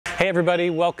Hey everybody,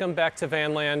 welcome back to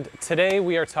Vanland. Today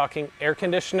we are talking air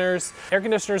conditioners. Air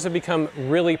conditioners have become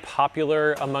really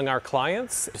popular among our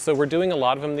clients, so we're doing a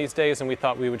lot of them these days, and we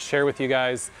thought we would share with you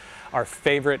guys our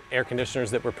favorite air conditioners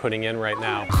that we're putting in right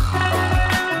now.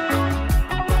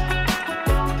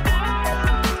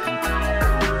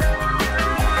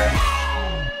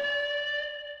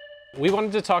 We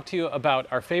wanted to talk to you about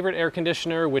our favorite air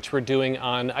conditioner, which we're doing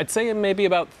on, I'd say maybe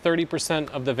about 30%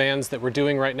 of the vans that we're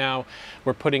doing right now.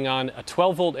 We're putting on a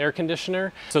 12-volt air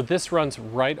conditioner. So this runs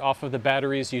right off of the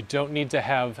batteries. You don't need to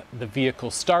have the vehicle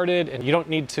started, and you don't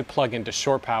need to plug into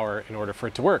shore power in order for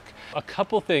it to work. A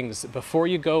couple things before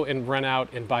you go and run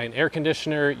out and buy an air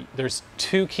conditioner. There's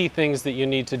two key things that you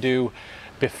need to do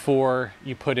before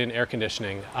you put in air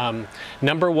conditioning.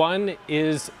 Number one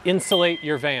is insulate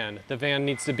your van. The van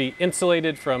needs to be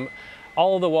insulated from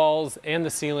all of the walls and the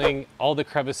ceiling, all the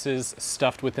crevices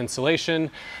stuffed with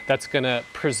insulation. That's gonna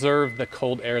preserve the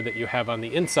cold air that you have on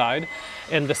the inside.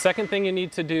 And the second thing you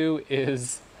need to do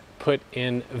is put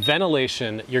in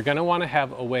ventilation. You're gonna wanna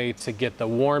have a way to get the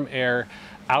warm air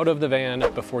out of the van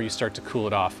before you start to cool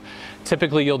it off.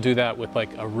 Typically you'll do that with like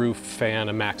a roof fan,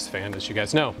 a max fan, as you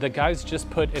guys know. The guys just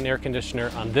put an air conditioner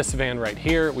on this van right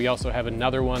here. We also have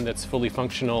another one that's fully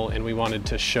functional, and we wanted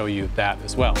to show you that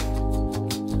as well.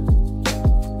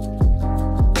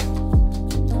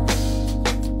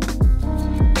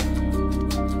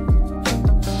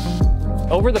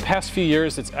 Over the past few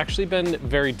years, it's actually been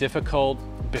very difficult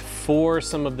before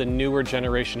some of the newer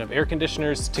generation of air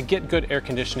conditioners to get good air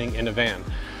conditioning in a van.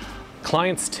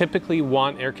 Clients typically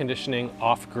want air conditioning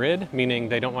off-grid, meaning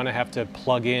they don't want to have to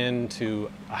plug in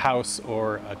to a house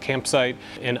or a campsite.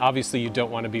 And obviously you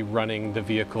don't want to be running the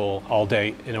vehicle all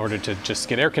day in order to just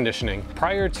get air conditioning.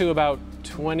 Prior to about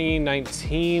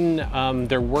 2019,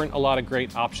 there weren't a lot of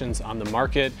great options on the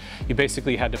market. You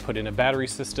basically had to put in a battery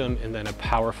system and then a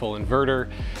powerful inverter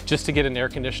just to get an air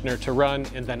conditioner to run,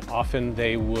 and then often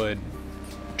they would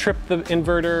trip the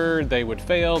inverter, they would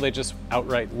fail, they just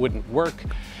outright wouldn't work.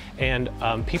 And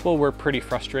people were pretty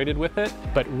frustrated with it.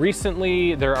 But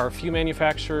recently there are a few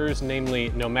manufacturers, namely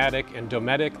Nomadic and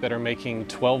Domedic, that are making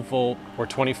 12-volt or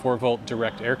 24-volt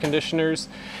direct air conditioners.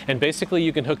 And basically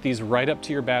you can hook these right up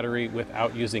to your battery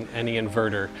without using any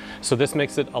inverter. So this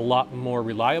makes it a lot more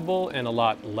reliable and a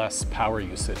lot less power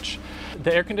usage.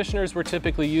 The air conditioners we're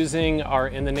typically using are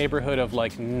in the neighborhood of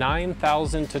like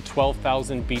 9,000 to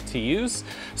 12,000 BTUs.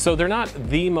 So they're not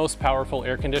the most powerful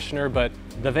air conditioner, but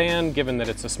the van, given that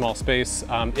it's a small space,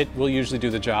 it will usually do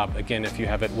the job, again, if you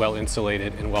have it well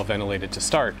insulated and well ventilated to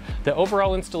start. The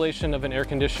overall installation of an air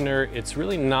conditioner, it's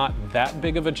really not that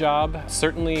big of a job.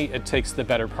 Certainly it takes the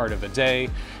better part of a day.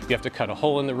 You have to cut a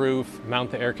hole in the roof,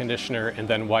 mount the air conditioner, and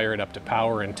then wire it up to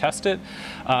power and test it.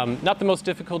 Not the most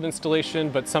difficult installation,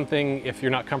 but something, if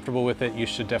you're not comfortable with it, you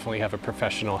should definitely have a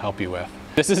professional help you with.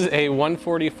 This is a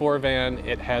 144 van.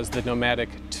 It has the Nomadic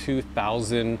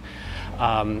 2000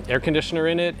 air conditioner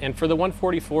in it, and for the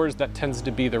 144s that tends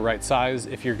to be the right size.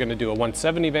 If you're going to do a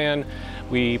 170 van,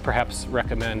 we perhaps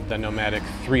recommend the Nomadic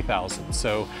 3000.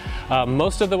 So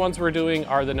most of the ones we're doing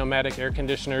are the Nomadic air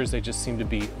conditioners. They just seem to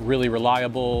be really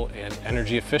reliable and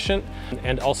energy efficient,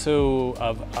 and also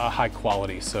of high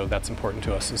quality, so that's important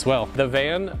to us as well. The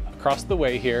van across the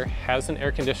way here has an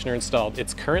air conditioner installed.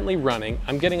 It's currently running.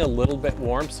 I'm getting a little bit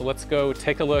warm, so let's go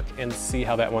take a look and see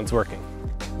how that one's working.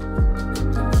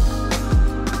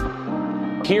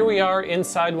 Here we are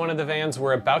inside one of the vans.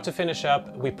 We're about to finish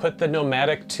up. We put the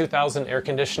Nomadic 2000 air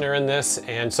conditioner in this,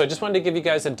 and so I just wanted to give you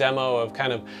guys a demo of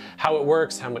kind of how it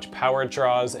works, how much power it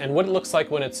draws, and what it looks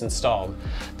like when it's installed.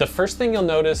 The first thing you'll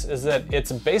notice is that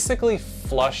it's basically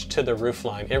flush to the roof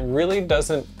line. It really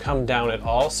doesn't come down at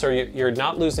all, so you're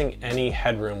not losing any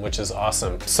headroom, which is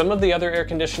awesome. Some of the other air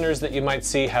conditioners that you might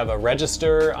see have a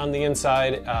register on the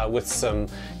inside with some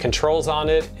controls on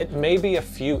it. It may be a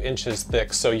few inches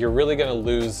thick, so you're really going to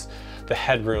lose the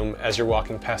headroom as you're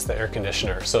walking past the air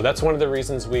conditioner. So that's one of the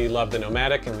reasons we love the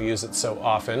Nomadic and we use it so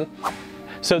often.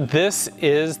 So this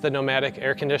is the Nomadic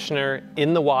air conditioner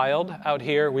in the wild out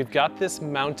here. We've got this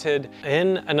mounted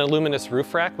in an aluminous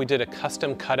roof rack. We did a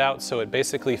custom cutout, so it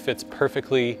basically fits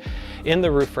perfectly in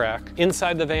the roof rack.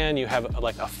 Inside the van, you have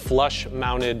like a flush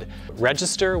mounted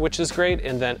register, which is great.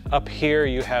 And then up here,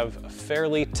 you have a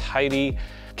fairly tidy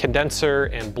condenser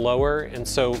and blower, and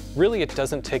so really it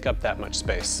doesn't take up that much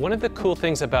space. One of the cool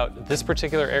things about this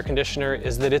particular air conditioner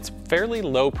is that it's fairly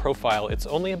low profile. It's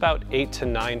only about 8 to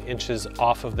 9 inches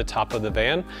off of the top of the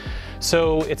van,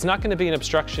 so it's not going to be an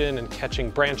obstruction and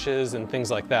catching branches and things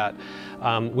like that.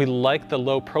 We like the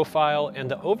low profile,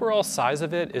 and the overall size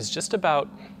of it is just about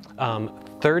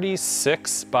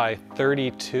 36 by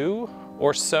 32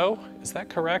 or so. is that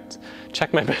correct?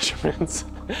 Check my measurements.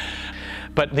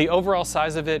 But the overall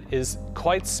size of it is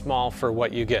quite small for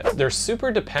what you get. They're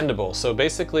super dependable. So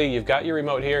basically you've got your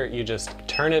remote here, you just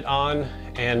turn it on,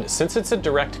 and since it's a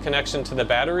direct connection to the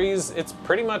batteries, it's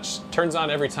pretty much turns on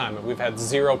every time. We've had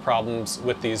zero problems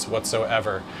with these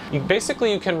whatsoever. You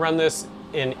can run this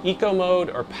in eco mode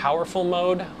or powerful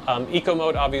mode. Eco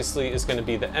mode obviously is going to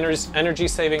be the energy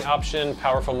saving option.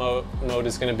 Powerful mode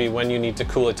is going to be when you need to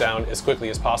cool it down as quickly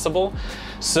as possible.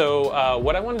 So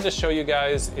what I wanted to show you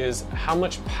guys is how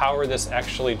much power this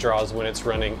actually draws when it's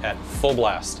running at full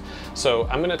blast. So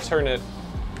I'm going to turn it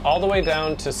all the way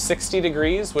down to 60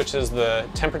 degrees, which is the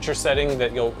temperature setting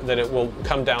that it will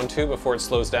come down to before it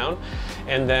slows down.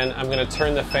 And then I'm going to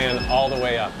turn the fan all the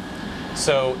way up.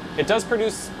 So it does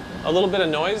produce a little bit of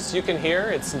noise you can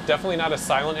hear. It's definitely not a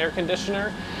silent air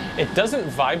conditioner. It doesn't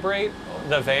vibrate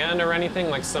the van or anything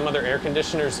like some other air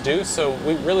conditioners do, so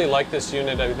we really like this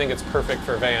unit. I think it's perfect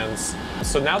for vans.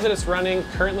 So now that it's running,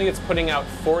 currently it's putting out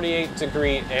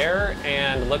 48-degree air,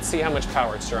 and let's see how much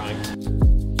power it's drawing.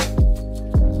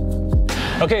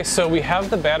 Okay, so we have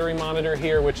the battery monitor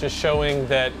here, which is showing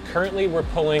that currently we're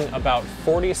pulling about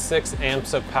 46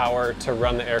 amps of power to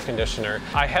run the air conditioner.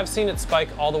 I have seen it spike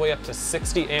all the way up to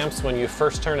 60 amps when you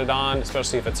first turn it on,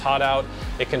 especially if it's hot out.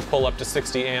 It can pull up to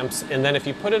 60 amps. And then if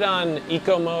you put it on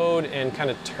eco mode and kind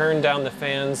of turn down the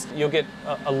fans, you'll get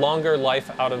a longer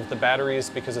life out of the batteries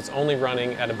because it's only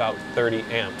running at about 30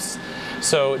 amps.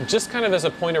 So just kind of as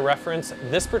a point of reference,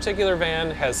 this particular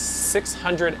van has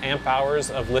 600 amp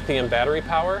hours of lithium battery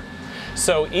power.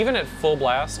 So even at full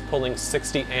blast, pulling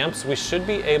 60 amps, we should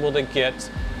be able to get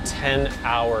 10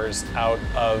 hours out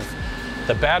of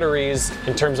the batteries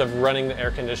in terms of running the air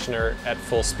conditioner at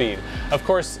full speed. Of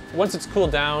course, once it's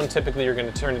cooled down, typically you're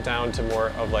going to turn it down to more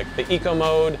of like the eco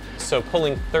mode. So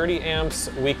pulling 30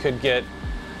 amps, we could get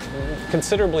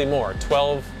considerably more,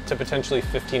 12 to potentially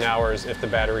 15 hours if the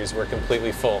batteries were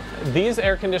completely full. These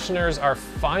air conditioners are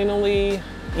finally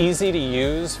easy to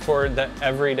use for the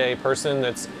everyday person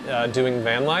that's doing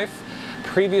van life.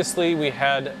 Previously, we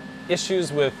had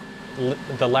issues with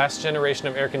the last generation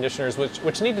of air conditioners,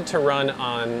 which needed to run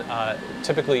on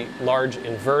typically large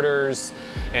inverters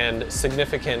and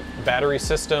significant battery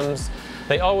systems.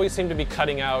 They always seem to be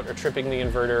cutting out or tripping the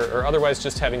inverter or otherwise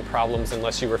just having problems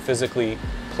unless you were physically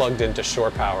plugged into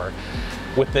shore power.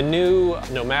 With the new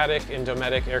Nomadic and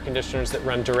Nomadic air conditioners that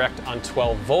run direct on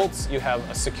 12 volts, you have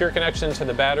a secure connection to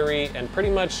the battery and pretty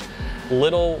much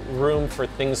little room for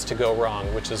things to go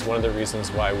wrong, which is one of the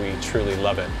reasons why we truly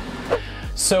love it.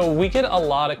 So we get a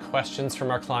lot of questions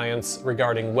from our clients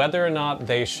regarding whether or not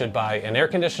they should buy an air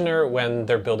conditioner when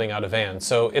they're building out a van.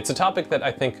 So it's a topic that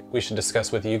I think we should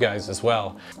discuss with you guys as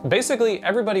well. Basically,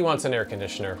 everybody wants an air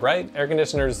conditioner, right? Air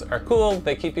conditioners are cool,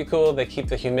 they keep you cool, they keep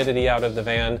the humidity out of the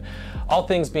van. All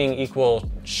things being equal,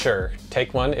 sure,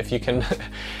 take one if you can.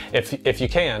 if you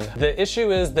can. The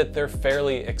issue is that they're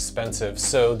fairly expensive.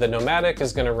 So the Nomadic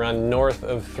is going to run north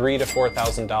of $3,000 to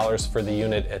 $4,000 for the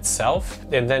unit itself,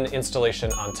 and then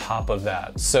installation on top of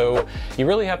that. So you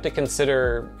really have to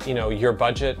consider, your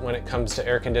budget when it comes to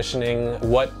air conditioning.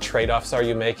 What trade-offs are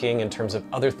you making in terms of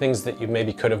other things that you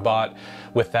maybe could have bought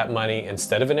with that money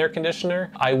instead of an air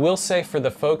conditioner? I will say for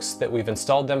the folks that we've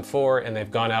installed them for and they've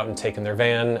gone out and taken their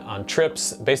van on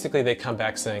trips, basically they come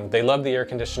back saying they love the air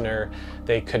conditioner,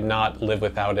 they could not live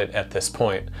without it at this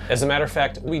point. As a matter of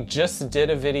fact, we just did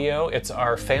a video, it's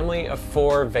our family of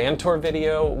 4 van tour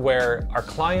video, where our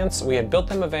clients, we had built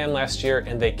them a van last year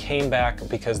and they came back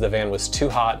because the van was too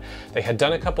hot. They had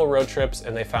done a couple road trips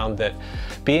and they found that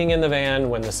being in the van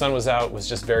when the sun was out was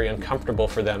just very uncomfortable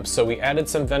for them. So we added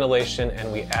some ventilation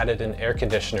and we added an air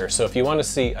conditioner. So if you want to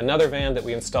see another van that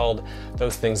we installed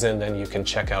those things in, then you can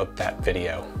check out that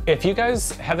video. If you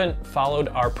guys haven't followed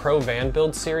our Pro Van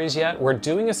Build series yet, we're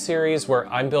doing a series where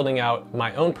I'm building out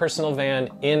my own personal van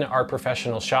in our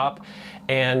professional shop.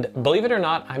 And believe it or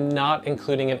not, I'm not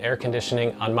including an air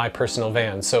conditioning on my personal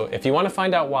van. So if you want to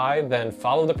find out why, then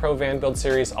follow the Pro Van Build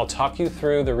series. I'll talk you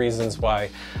through the reasons why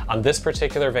on this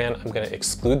particular van, I'm going to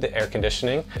exclude the air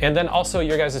conditioning. And then also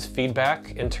your guys'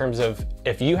 feedback in terms of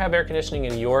if you have air conditioning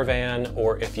in your van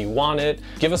or if you want it,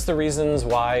 give us the reasons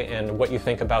why and what you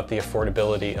think about the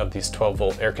affordability of these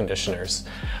 12-volt air conditioners.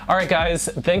 All right, guys,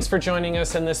 thanks for joining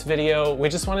us in this video. We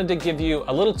just wanted to give you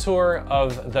a little tour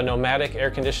of the Nomadic air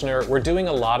conditioner. We're doing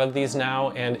a lot of these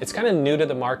now, and it's kind of new to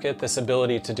the market, this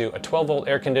ability to do a 12-volt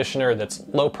air conditioner that's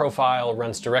low profile,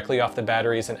 runs directly off the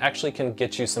batteries, and actually can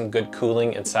get you some good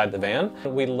cooling inside the van.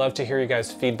 We'd love to hear you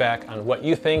guys' feedback on what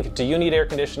you think. Do you need air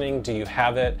conditioning? Do you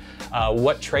have it?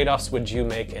 What trade-offs would you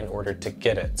make in order to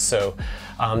get it? So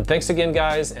thanks again,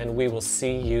 guys, and we will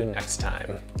see you next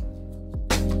time.